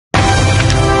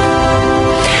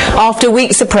After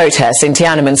weeks of protests in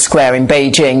Tiananmen Square in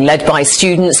Beijing, led by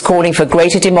students calling for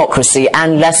greater democracy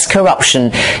and less corruption,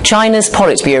 China's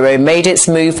Politburo made its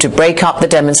move to break up the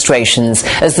demonstrations.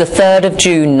 As the 3rd of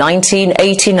June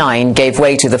 1989 gave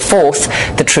way to the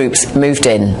 4th, the troops moved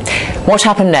in. What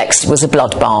happened next was a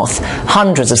bloodbath.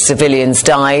 Hundreds of civilians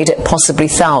died, possibly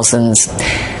thousands.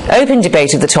 Open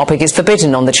debate of the topic is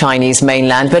forbidden on the Chinese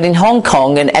mainland, but in Hong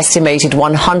Kong, an estimated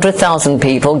 100,000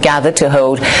 people gathered to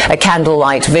hold a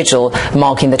candlelight vigil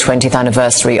marking the 20th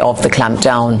anniversary of the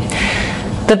clampdown.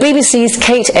 The BBC's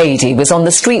Kate Adie was on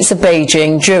the streets of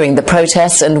Beijing during the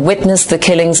protests and witnessed the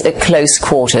killings at close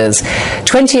quarters.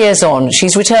 20 years on,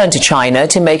 she's returned to China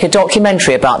to make a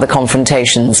documentary about the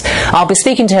confrontations. I'll be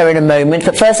speaking to her in a moment,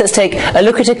 but first let's take a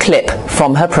look at a clip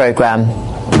from her programme.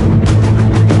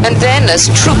 And then, as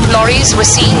troop lorries were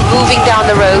seen moving down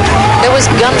the road, there was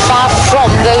gunfire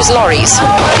from those lorries.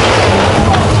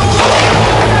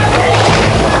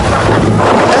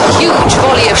 A huge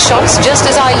volley of shots just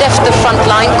as I left the front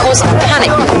line caused panic.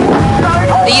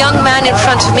 The young man in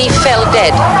front of me fell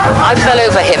dead. I fell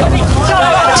over him.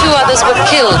 2 others were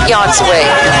killed yards away.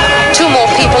 2 more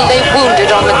people lay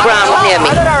wounded on the ground near me.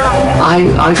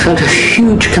 I felt a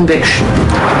huge conviction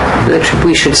that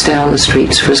we should stay on the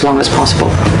streets for as long as possible.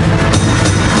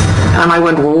 And I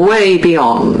went way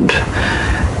beyond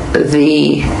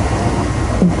the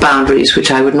boundaries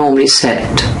which I would normally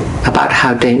set about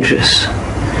how dangerous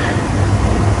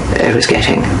it was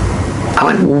getting. I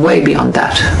went way beyond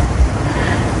that.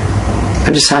 I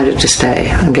decided to stay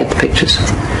and get the pictures.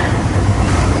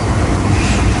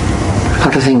 A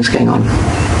lot of things going on.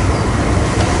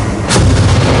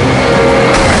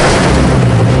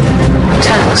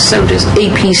 Tanks, soldiers,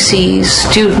 APCs,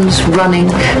 students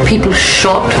running, people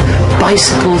shot,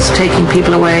 bicycles taking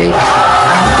people away,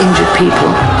 injured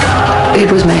people.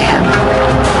 It was mayhem.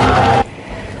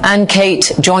 And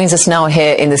Kate joins us now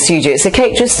here in the studio. So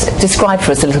Kate, just describe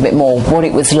for us a little bit more what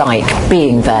it was like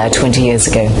being there 20 years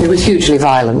ago. It was hugely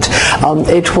violent.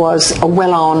 It was a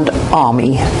well-armed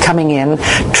army coming in,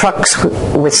 trucks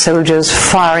with soldiers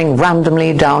firing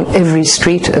randomly down every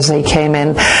street as they came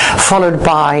in, followed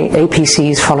by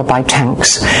APCs, followed by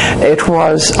tanks. It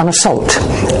was an assault.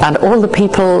 And all the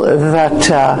people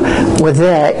that were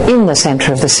there in the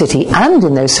centre of the city and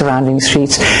in those surrounding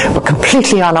streets were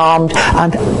completely unarmed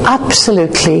and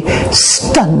absolutely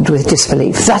stunned with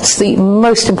disbelief. That's the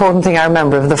most important thing I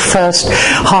remember of the first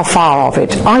half hour of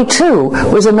it. I too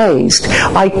was amazed.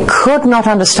 I could not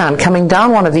understand, coming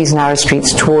down one of these narrow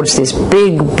streets towards this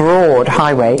big broad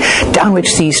highway down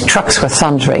which these trucks were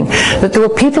thundering, that there were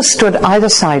people stood either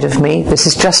side of me. This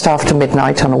is just after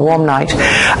midnight on a warm night,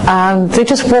 and they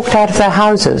just walked out of their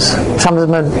houses. Some of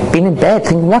them had been in bed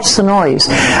thinking, what's the noise?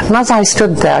 And as I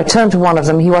stood there, I turned to one of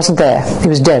them. He wasn't there. He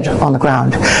was dead on the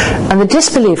ground. And the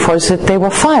disbelief was that they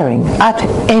were firing at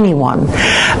anyone.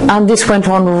 And this went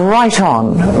on, right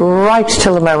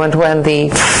till the moment when they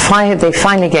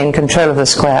finally gained control of the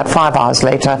square 5 hours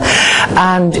later.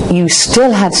 And you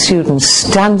still had students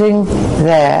standing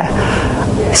there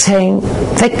saying,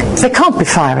 they can't be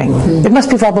firing. It must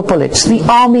be rubber bullets. The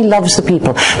army loves the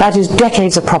people. That is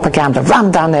decades of propaganda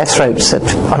rammed down their throats that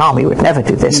an army would never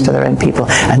do this to their own people.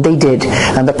 And they did,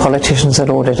 and the politicians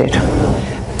had ordered it.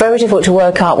 Very difficult to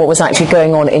work out what was actually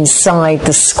going on inside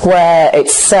the square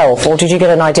itself, or did you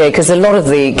get an idea? Because a lot of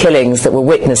the killings that were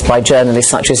witnessed by journalists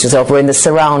such as yourself were in the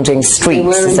surrounding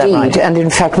streets, is that right? And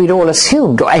in fact we'd all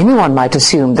assumed, or anyone might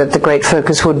assume, that the great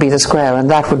focus would be the square,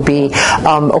 and that would be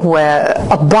where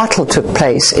a battle took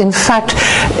place. In fact,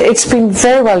 it's been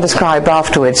very well described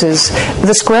afterwards as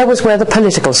the square was where the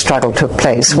political struggle took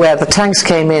place, where the tanks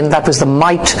came in. That was the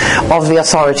might of the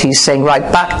authorities saying, right,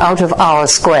 back out of our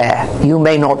square, you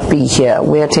may not be here,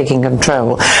 we're taking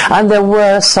control. And there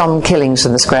were some killings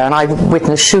in the square, and I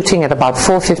witnessed shooting at about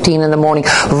 4:15 in the morning,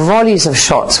 volleys of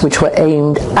shots which were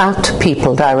aimed at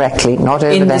people directly, not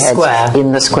over their heads.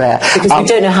 In the square. Because we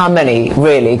don't know how many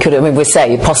really could, I mean, we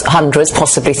say hundreds,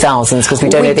 possibly thousands, because we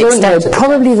don't know the extent.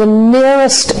 Probably the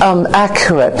nearest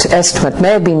accurate estimate may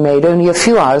have been made only a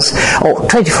few hours or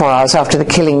 24 hours after the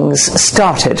killings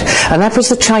started, and that was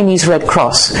the Chinese Red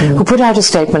Cross, who put out a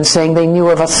statement saying they knew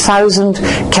of 1,000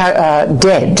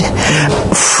 dead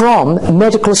from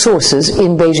medical sources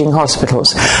in Beijing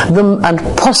hospitals, and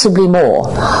possibly more,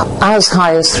 as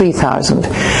high as 3,000.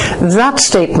 That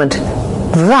statement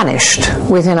vanished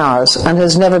within hours and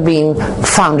has never been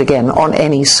found again on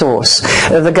any source.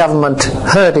 The government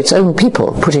heard its own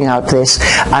people putting out this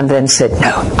and then said,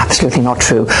 no, absolutely not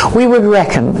true. We would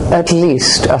reckon at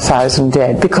least 1,000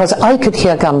 dead, because I could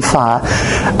hear gunfire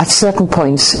at certain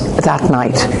points that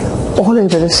night all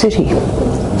over the city.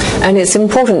 And it's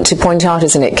important to point out,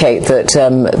 isn't it, Kate, that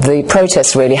the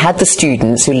protests really had the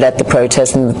students who led the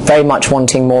protest and very much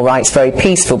wanting more rights, very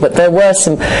peaceful, but there were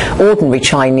some ordinary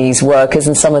Chinese workers,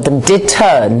 and some of them did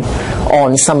turn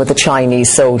on some of the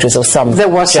Chinese soldiers, or some. There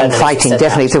was some fighting,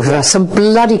 definitely. There were some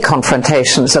bloody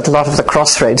confrontations at a lot of the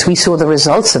crossroads. We saw the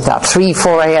results of that. 3,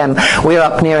 4 a.m. we were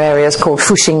up near areas called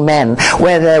Fuxing Men,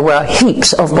 where there were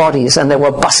heaps of bodies, and there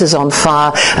were buses on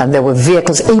fire, and there were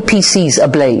vehicles, APCs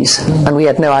ablaze, and we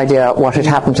had no idea what had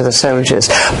happened to the soldiers.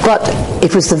 But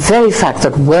it was the very fact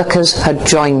that workers had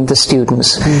joined the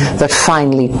students that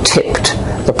finally tipped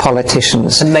the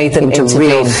politicians and made them into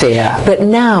real fear. But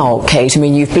now, Kate, I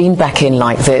mean, you've been back in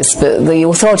like this, but the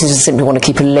authorities just simply want to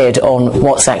keep a lid on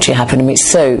what's actually happened. I mean, it's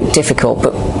so difficult,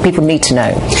 but people need to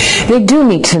know. They do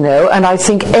need to know, and I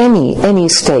think any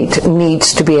state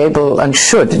needs to be able and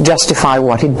should justify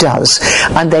what it does,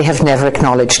 and they have never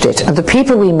acknowledged it. And the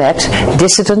people we met,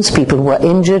 dissidents, people who were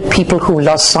injured, people who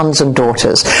lost sons and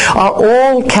daughters, are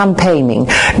all campaigning,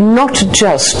 not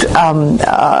just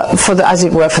as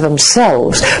it were, for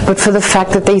themselves, but for the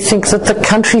fact that they think that the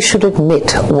country should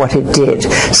admit what it did.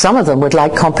 Some of them would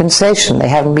like compensation. They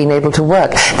haven't been able to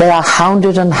work. They are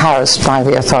hounded and harassed by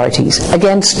the authorities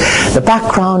against the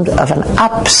background of an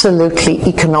absolutely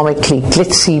economically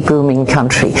glitzy, booming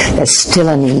country. There's still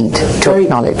a need to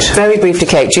acknowledge. Very briefly,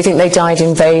 Kate, do you think they died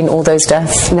in vain, all those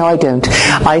deaths? No, I don't.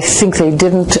 I think they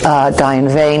didn't die in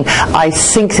vain. I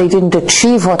think they didn't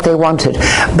achieve what they wanted,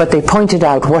 but they pointed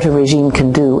out what a regime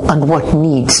can do and what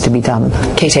needs to be done.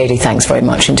 Kate Adie, thanks very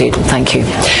much indeed. Thank you.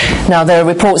 Now, there are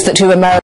reports that 2 American